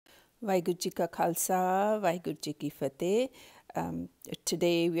Vaheguru Ji Ka Khalsa, Vaheguru Ji Ki Fateh.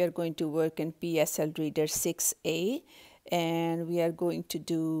 Today we are going to work in PSL Reader 6A and we are going to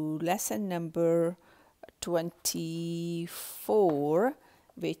do lesson number 24,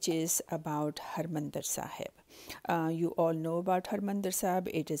 which is about Harimandar Sahib. You all know about Harimandar Sahib.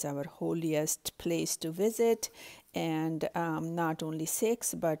 It is our holiest place to visit, and not only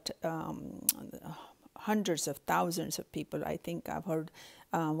Sikhs but hundreds of thousands of people. I think I've heard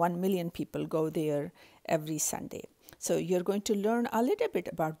 1 million people go there every Sunday. So you're going to learn a little bit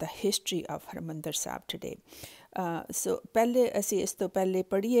about the history of Harimandar Sahib today. So पहले असी इस तो पहले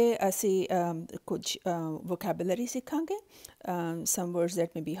पढ़िए असी कुछ vocabulary सीखांगे, some words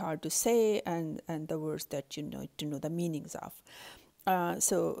that may be hard to say and the words that you know to know the meanings of.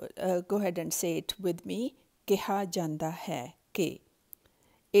 So go ahead and say it with me. कहा जाता है कि,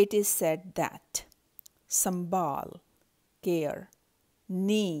 it is said that, संभाल, care,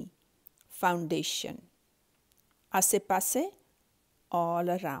 knee, foundation, आसे पासे, all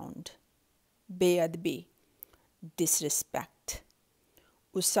around, बेअदबी, disrespect,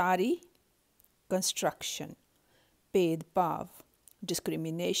 उसारी, construction, भेदभाव,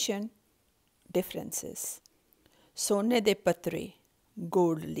 discrimination, differences, सोने दे पत्रे,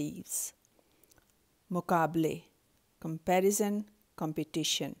 gold leaves, मुकाबले, comparison,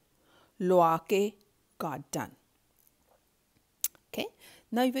 competition, लोआके, got done. Okay,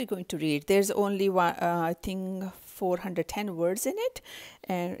 now we're going to read. There's only one, I think 410 words in it,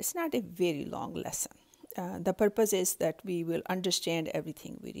 and it's not a very long lesson. The purpose is that we will understand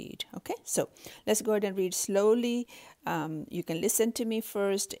everything we read. Okay, so let's go ahead and read slowly. You can listen to me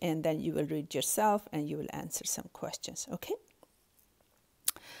first and then you will read yourself and you will answer some questions. Okay.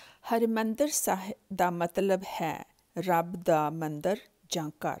 Harimandar Sahib da matlab hai Rab da mandir ਜਾਂ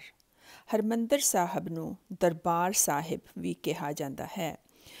ਘਰ। ਹਰਿਮੰਦਰ ਸਾਹਿਬ ਨੂੰ ਦਰਬਾਰ ਸਾਹਿਬ ਵੀ ਕਿਹਾ ਜਾਂਦਾ ਹੈ।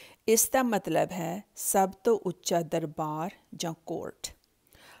 ਇਸ ਦਾ ਮਤਲਬ ਹੈ ਸਭ ਤੋਂ ਉੱਚਾ ਦਰਬਾਰ ਜਾਂ ਕੋਰਟ।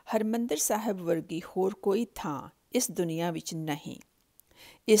 ਹਰਿਮੰਦਰ ਸਾਹਿਬ ਵਰਗੀ ਹੋਰ ਕੋਈ ਥਾਂ ਇਸ ਦੁਨੀਆ ਵਿੱਚ ਨਹੀਂ।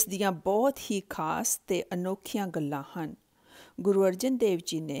 ਇਸ ਦੀਆਂ ਬਹੁਤ ਹੀ ਖਾਸ ਤੇ ਅਨੋਖੀਆਂ ਗੱਲਾਂ ਹਨ। ਗੁਰੂ ਅਰਜਨ ਦੇਵ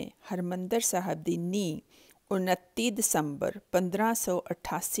ਜੀ ਨੇ ਹਰਿਮੰਦਰ ਸਾਹਿਬ ਦੀ ਨੀਂਹ 29 ਦਸੰਬਰ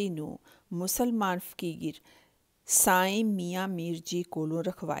 1588 ਨੂੰ ਮੁਸਲਮਾਨ ਫਕੀਰ ਸਾਈਂ ਮੀਆਂ ਮੀਰ ਜੀ ਕੋਲੋਂ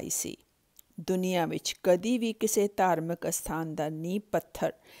ਰਖਵਾਈ ਸੀ। ਦੁਨੀਆ ਵਿੱਚ ਕਦੀ ਵੀ ਕਿਸੇ ਧਾਰਮਿਕ ਅਸਥਾਨ ਦਾ ਨੀਂਹ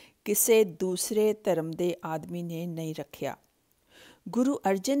ਪੱਥਰ ਕਿਸੇ ਦੂਸਰੇ ਧਰਮ ਦੇ ਆਦਮੀ ਨੇ ਨਹੀਂ ਰੱਖਿਆ। ਗੁਰੂ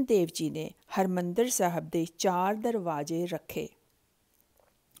ਅਰਜਨ ਦੇਵ ਜੀ ਨੇ ਹਰਿਮੰਦਰ ਸਾਹਿਬ ਦੇ 4 ਦਰਵਾਜ਼ੇ ਰੱਖੇ।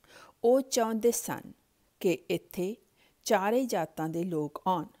 ਉਹ ਚਾਹੁੰਦੇ ਸਨ ਕਿ ਇੱਥੇ ਚਾਰੇ ਜਾਤਾਂ ਦੇ ਲੋਕ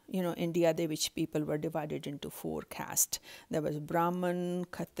ਆਉਣ। ਇੰਡੀਆ ਦੇ ਵਿੱਚ people were divided into 4 castes. There was Brahman,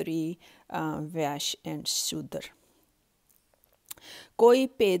 Khatri, Vaishya and Shudra. ਕੋਈ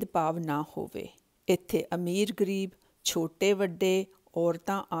ਭੇਦਭਾਵ ਨਾ ਹੋਵੇ। ਇੱਥੇ ਅਮੀਰ ਗਰੀਬ, ਛੋਟੇ ਵੱਡੇ,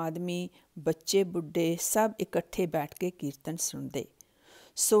 ਔਰਤਾਂ ਆਦਮੀ, ਬੱਚੇ ਬੁੱਢੇ ਸਭ ਇਕੱਠੇ ਬੈਠ ਕੇ ਕੀਰਤਨ ਸੁਣਦੇ।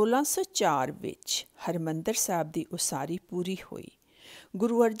 1604 ਵਿੱਚ ਹਰਿਮੰਦਰ ਸਾਹਿਬ ਦੀ ਉਸਾਰੀ ਪੂਰੀ ਹੋਈ।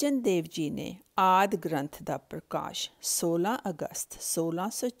 ਗੁਰੂ ਅਰਜਨ ਦੇਵ ਜੀ ਨੇ ਆਦਿ ਗ੍ਰੰਥ ਦਾ ਪ੍ਰਕਾਸ਼ 16 ਅਗਸਤ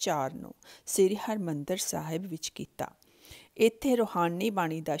 1604 ਨੂੰ ਸ੍ਰੀ ਹਰਿਮੰਦਰ ਸਾਹਿਬ ਵਿੱਚ ਕੀਤਾ। ਇੱਥੇ ਰੂਹਾਨੀ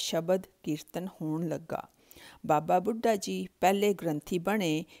ਬਾਣੀ ਦਾ ਸ਼ਬਦ ਕੀਰਤਨ ਹੋਣ ਲੱਗਾ। ਬਾਬਾ ਬੁੱਢਾ ਜੀ ਪਹਿਲੇ ਗ੍ਰੰਥੀ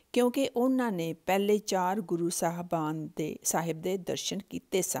ਬਣੇ ਕਿਉਂਕਿ ਉਹਨਾਂ ਨੇ ਪਹਿਲੇ 4 ਗੁਰੂ ਸਾਹਿਬ ਦੇ ਦਰਸ਼ਨ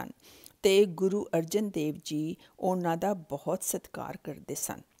ਕੀਤੇ ਸਨ ਅਤੇ ਗੁਰੂ ਅਰਜਨ ਦੇਵ ਜੀ ਉਹਨਾਂ ਦਾ ਬਹੁਤ ਸਤਿਕਾਰ ਕਰਦੇ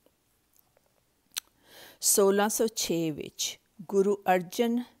ਸਨ। 1606 ਵਿੱਚ ਗੁਰੂ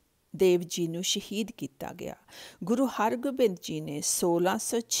ਅਰਜਨ ਦੇਵ ਜੀ ਨੂੰ ਸ਼ਹੀਦ ਕੀਤਾ ਗਿਆ। ਗੁਰੂ ਹਰਗੋਬਿੰਦ ਜੀ ਨੇ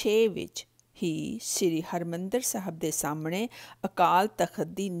 1606 ਵਿੱਚ ਹੀ ਸ੍ਰੀ ਹਰਿਮੰਦਰ ਸਾਹਿਬ ਦੇ ਸਾਹਮਣੇ ਅਕਾਲ ਤਖ਼ਤ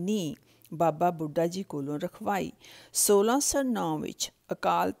ਦੀ ਨੀਂਹ ਬਾਬਾ ਬੁੱਢਾ ਜੀ ਕੋਲੋਂ ਰਖਵਾਈ। 1609 ਵਿੱਚ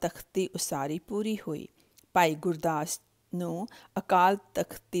ਅਕਾਲ ਤਖ਼ਤ ਦੀ ਉਸਾਰੀ ਪੂਰੀ ਹੋਈ। ਭਾਈ ਗੁਰਦਾਸ ਨੂੰ ਅਕਾਲ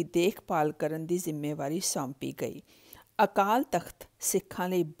ਤਖ਼ਤ ਦੀ ਦੇਖਭਾਲ ਕਰਨ ਦੀ ਜ਼ਿੰਮੇਵਾਰੀ ਸੌਂਪੀ ਗਈ। ਅਕਾਲ ਤਖ਼ਤ ਸਿੱਖਾਂ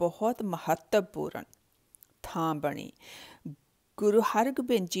ਲਈ ਬਹੁਤ ਮਹੱਤਵਪੂਰਨ ਥਾਂ ਬਣੀ। ਗੁਰੂ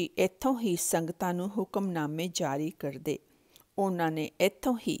ਹਰਗੋਬਿੰਦ ਜੀ ਇੱਥੋਂ ਹੀ ਸੰਗਤਾਂ ਨੂੰ ਹੁਕਮਨਾਮੇ ਜਾਰੀ ਕਰਦੇ। ਉਹਨਾਂ ਨੇ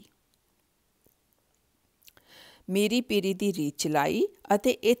ਇੱਥੋਂ ਹੀ ਮੀਰੀ ਪੀਰੀ ਦੀ ਰੀਤ ਚਲਾਈ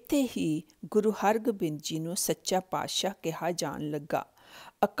ਅਤੇ ਇੱਥੇ ਹੀ ਗੁਰੂ ਹਰਗੋਬਿੰਦ ਜੀ ਨੂੰ ਸੱਚਾ ਪਾਤਸ਼ਾਹ ਕਿਹਾ ਜਾਣ ਲੱਗਾ।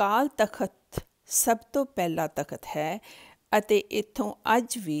 ਅਕਾਲ ਤਖ਼ਤ ਸਭ ਤੋਂ ਪਹਿਲਾ ਤਖ਼ਤ ਹੈ ਅਤੇ ਇੱਥੋਂ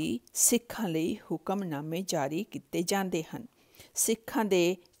ਅੱਜ ਵੀ ਸਿੱਖਾਂ ਲਈ ਹੁਕਮਨਾਮੇ ਜਾਰੀ ਕੀਤੇ ਜਾਂਦੇ ਹਨ। ਸਿੱਖਾਂ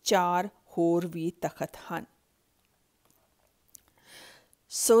ਦੇ 4 ਹੋਰ ਵੀ ਤਖ਼ਤ ਹਨ।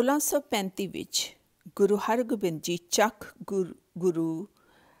 1635 ਵਿੱਚ ਗੁਰੂ ਹਰਗੋਬਿੰਦ ਜੀ ਚੱਕ ਗੁਰੂ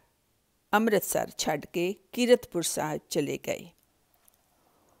ਅੰਮ੍ਰਿਤਸਰ ਛੱਡ ਕੇ ਕੀਰਤਪੁਰ ਸਾਹਿਬ ਚਲੇ ਗਏ।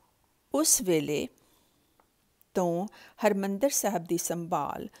 ਉਸ ਵੇਲੇ ਤੋਂ ਹਰਿਮੰਦਰ ਸਾਹਿਬ ਦੀ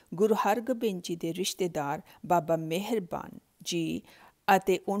ਸੰਭਾਲ ਗੁਰੂ ਹਰਗੋਬਿੰਦ ਜੀ ਦੇ ਰਿਸ਼ਤੇਦਾਰ ਬਾਬਾ ਮਿਹਰਬਾਨ ਜੀ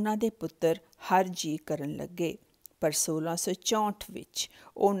ਅਤੇ ਉਹਨਾਂ ਦੇ ਪੁੱਤਰ ਹਰ ਜੀ ਕਰਨ ਲੱਗੇ। ਪਰ 1664 ਵਿੱਚ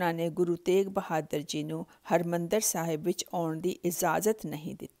ਉਹਨਾਂ ਨੇ ਗੁਰੂ ਤੇਗ ਬਹਾਦਰ ਜੀ ਨੂੰ ਹਰਿਮੰਦਰ ਸਾਹਿਬ ਵਿੱਚ ਆਉਣ ਦੀ ਇਜਾਜ਼ਤ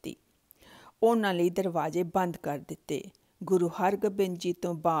ਨਹੀਂ ਦਿੱਤੀ। ਉਹਨਾਂ ਲਈ ਦਰਵਾਜ਼ੇ ਬੰਦ ਕਰ ਦਿੱਤੇ। ਗੁਰੂ ਹਰਗੋਬਿੰਦ ਜੀ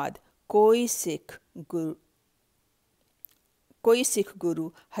ਤੋਂ ਬਾਅਦ ਕੋਈ ਸਿੱਖ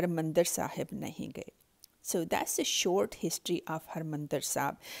ਗੁਰੂ ਹਰਿਮੰਦਰ ਸਾਹਿਬ ਨਹੀਂ ਗਏ। So that's a short history of Harimandar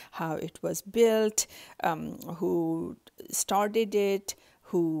Sahib, how it was built, who started it,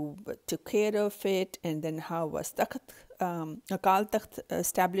 who took care of it, and then how was Akal Takht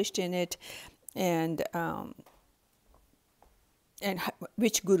established in it, and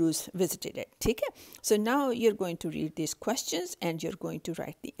which gurus visited it. ठीक है? So now you're going to read these questions and you're going to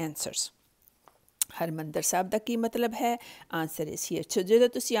write the answers. Harmandir ਸਾਹਿਬ ਦਾ ਕੀ ਮਤਲਬ ਹੈ? Answer ਇਸ here. ਸੋ ਜਦੋਂ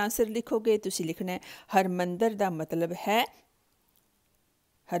ਤੁਸੀਂ answer ਲਿਖੋਗੇ ਤੁਸੀਂ ਲਿਖਣਾ ਹੈ ਹਰਿਮੰਦਰ ਦਾ ਮਤਲਬ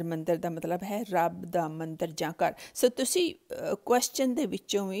ਹੈ ਰੱਬ ਦਾ ਮੰਦਰ ਜਾਂ ਘਰ। ਸੋ ਤੁਸੀਂ ਕੁਐਸਚਨ ਦੇ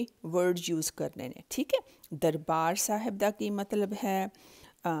ਵਿੱਚੋਂ ਵੀ ਵਰਡ ਯੂਜ਼ ਕਰਨੇ ਨੇ। ਠੀਕ ਹੈ? ਦਰਬਾਰ ਸਾਹਿਬ ਦਾ ਕੀ ਮਤਲਬ ਹੈ?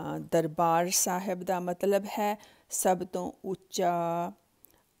 ਦਰਬਾਰ ਸਾਹਿਬ ਦਾ ਮਤਲਬ ਹੈ ਸਭ ਤੋਂ ਉੱਚਾ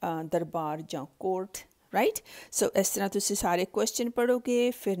ਦਰਬਾਰ ਜਾਂ ਕੋਰਟ। ਰਾਈਟ? ਸੋ ਇਸ ਤਰ੍ਹਾਂ ਤੁਸੀਂ ਸਾਰੇ ਕੁਐਸਚਨ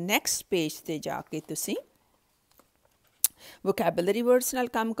ਪੜ੍ਹੋਗੇ। ਫਿਰ ਨੈਕਸਟ ਪੇਜ 'ਤੇ ਜਾ ਕੇ ਤੁਸੀਂ ਵੋਕੈਬਲਰੀ ਵਰਡਸ ਨਾਲ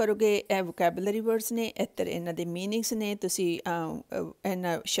ਕੰਮ ਕਰੋਗੇ। ਇਹ ਵੋਕੈਬਲਰੀ ਵਰਡਸ ਨੇ, ਇੱਧਰ ਇਹਨਾਂ ਦੇ ਮੀਨਿੰਗਸ ਨੇ। ਤੁਸੀਂ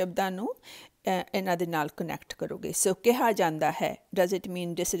ਇਹਨਾਂ ਸ਼ਬਦਾਂ ਨੂੰ ਇਹਨਾਂ ਦੇ ਨਾਲ ਕਨੈਕਟ ਕਰੋਗੇ। ਸੋ ਕਿਹਾ ਜਾਂਦਾ ਹੈ, does it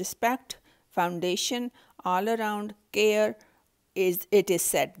mean disrespect, foundation, all around, care, it is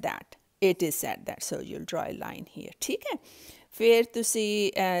said that, so you'll draw a line here. ठीक है? फिर तुसी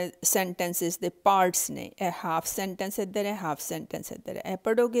sentences ਦੇ parts ਨੇ, ਇਹ half sentence ਇੱਧਰ ਹੈ, half sentence ਇੱਧਰ ਹੈ। ਇਹ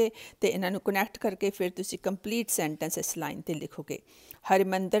ਪੜ੍ਹੋਗੇ ਤੇ ਇਹਨਾਂ ਨੂੰ ਕਨੈਕਟ ਕਰਕੇ ਫਿਰ ਤੁਸੀਂ complete sentence ਇਸ ਲਾਈਨ ਤੇ ਲਿਖੋਗੇ।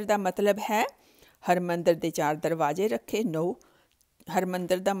 ਹਰਿਮੰਦਰ ਦਾ ਮਤਲਬ ਹੈ ਹਰਿਮੰਦਰ ਦੇ 4 ਦਰਵਾਜ਼ੇ ਰੱਖੇ। ਨੋ।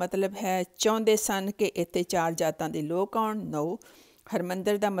 ਹਰਿਮੰਦਰ ਦਾ ਮਤਲਬ ਹੈ ਚਾਹੁੰਦੇ ਸਨ ਕਿ ਇੱਥੇ 4 ਜਾਤਾਂ ਦੇ ਲੋਕ ਆਉਣ। ਨੋ।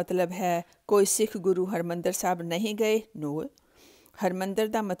 ਹਰਿਮੰਦਰ ਦਾ ਮਤਲਬ ਹੈ ਕੋਈ ਸਿੱਖ ਗੁਰੂ ਹਰਿਮੰਦਰ ਸਾਹਿਬ ਨਹੀਂ ਗਏ। ਨੋ। ਹਰਿਮੰਦਰ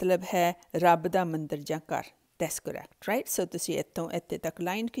ਦਾ ਮਤਲਬ ਹੈ ਰੱਬ ਦਾ ਮੰਦਰ ਜਾਂ ਘਰ। That's correct. ਰਾਈਟ? ਸੋ ਤੁਸੀਂ ਇੱਥੋਂ ਇੱਥੇ ਤੱਕ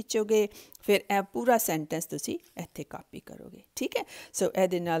ਲਾਈਨ ਖਿੱਚੋਗੇ, ਫਿਰ ਇਹ ਪੂਰਾ ਸੈਂਟੈਂਸ ਤੁਸੀਂ ਇੱਥੇ ਕਾਪੀ ਕਰੋਗੇ। ਠੀਕ ਹੈ? ਸੋ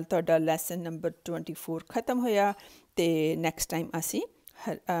ਇਹਦੇ ਨਾਲ ਤੁਹਾਡਾ ਲੈਸਨ ਨੰਬਰ 24 ਖਤਮ ਹੋਇਆ ਤੇ ਨੈਕਸਟ ਟਾਈਮ ਅਸੀਂ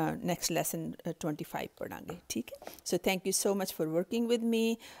next lesson 25 ਪੜਾਂਗੇ। ਠੀਕ ਹੈ? So thank you so much for working with me,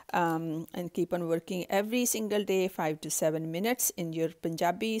 and keep on working every single day 5 to 7 minutes in your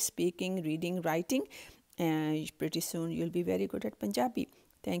Punjabi speaking, reading, writing, and pretty soon you'll be very good at Punjabi.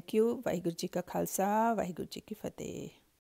 Thank you. Waheguru ji ਕਾ ਖਾਲਸਾ, ਵਾਹਿਗੁਰੂ ਜੀ ਕੀ ਫਤਿਹ।